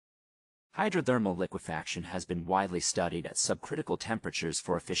Hydrothermal liquefaction has been widely studied at subcritical temperatures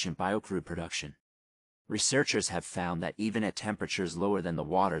for efficient biocrude production. Researchers have found that even at temperatures lower than the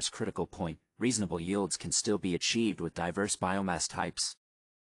water's critical point, reasonable yields can still be achieved with diverse biomass types.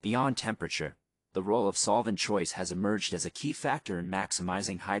 Beyond temperature, the role of solvent choice has emerged as a key factor in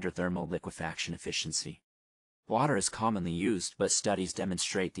maximizing hydrothermal liquefaction efficiency. Water is commonly used, but studies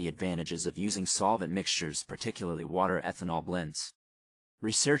demonstrate the advantages of using solvent mixtures, particularly water-ethanol blends.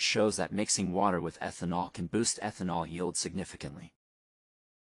 Research shows that mixing water with ethanol can boost ethanol yield significantly.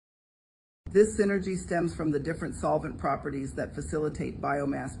 This synergy stems from the different solvent properties that facilitate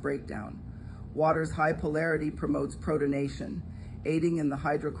biomass breakdown. Water's high polarity promotes protonation, aiding in the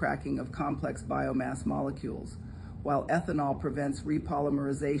hydrocracking of complex biomass molecules, while ethanol prevents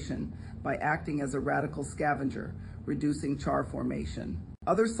repolymerization by acting as a radical scavenger, reducing char formation.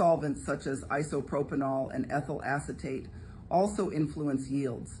 Other solvents such as isopropanol and ethyl acetate also influence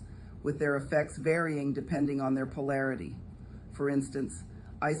yields, with their effects varying depending on their polarity. For instance,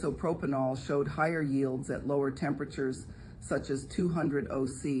 isopropanol showed higher yields at lower temperatures such as 200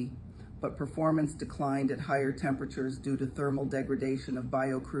 OC, but performance declined at higher temperatures due to thermal degradation of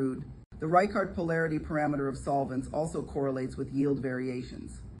biocrude. The Reichhardt polarity parameter of solvents also correlates with yield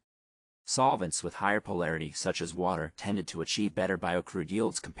variations. Solvents with higher polarity, such as water, tended to achieve better biocrude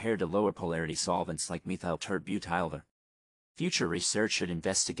yields compared to lower polarity solvents like methyl tert-butyl. Future research should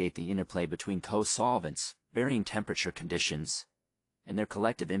investigate the interplay between co-solvents, varying temperature conditions, and their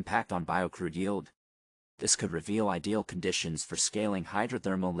collective impact on biocrude yield. This could reveal ideal conditions for scaling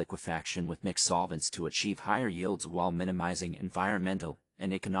hydrothermal liquefaction with mixed solvents to achieve higher yields while minimizing environmental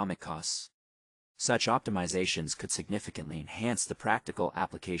and economic costs. Such optimizations could significantly enhance the practical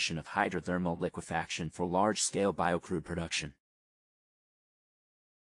application of hydrothermal liquefaction for large-scale biocrude production.